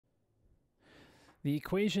The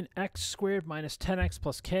equation x squared minus 10x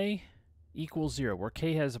plus k equals 0, where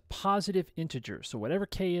k has a positive integer. So whatever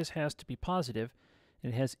k is has to be positive,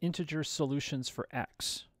 and it has integer solutions for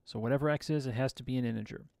x. So whatever x is, it has to be an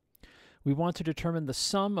integer. We want to determine the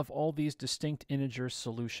sum of all these distinct integer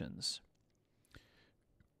solutions.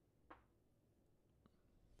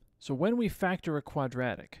 So when we factor a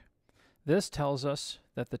quadratic, this tells us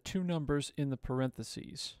that the two numbers in the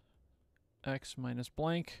parentheses, x minus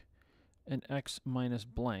blank and x minus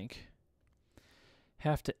blank,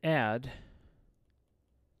 have to add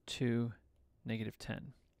to negative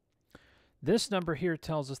 10. This number here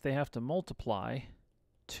tells us they have to multiply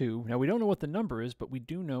to, now we don't know what the number is, but we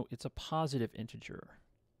do know it's a positive integer.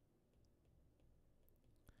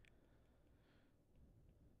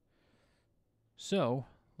 So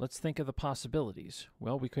let's think of the possibilities.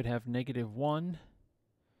 Well, we could have negative 1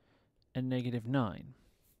 and negative 9.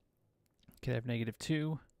 We could have negative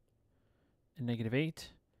 2 and negative 8,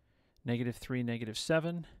 negative 3, negative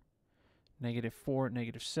 7, negative 4,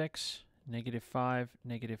 negative 6, negative 5,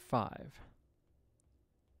 negative 5.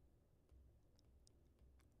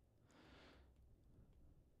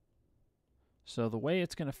 So the way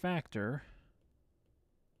it's going to factor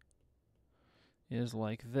is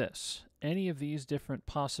like this. Any of these different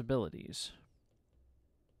possibilities.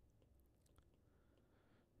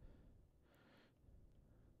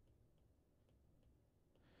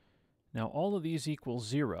 Now all of these equal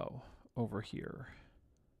 0 over here.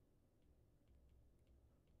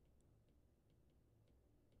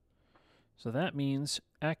 So that means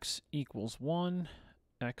x equals 1,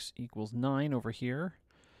 x equals 9 over here,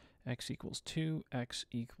 x equals 2, x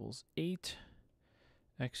equals 8,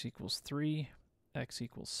 x equals 3, x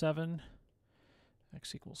equals 7,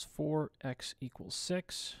 x equals 4, x equals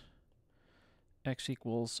 6, x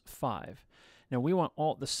equals 5. Now we want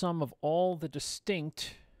the sum of all the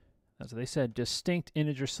distinct, as they said, distinct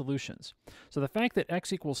integer solutions. So the fact that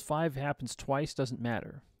x equals 5 happens twice doesn't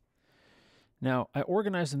matter. Now I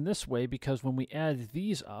organize them this way because when we add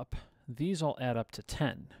these up, these all add up to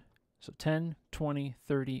 10. So 10, 20,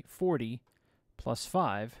 30, 40 plus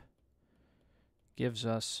 5 gives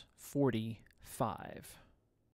us 45.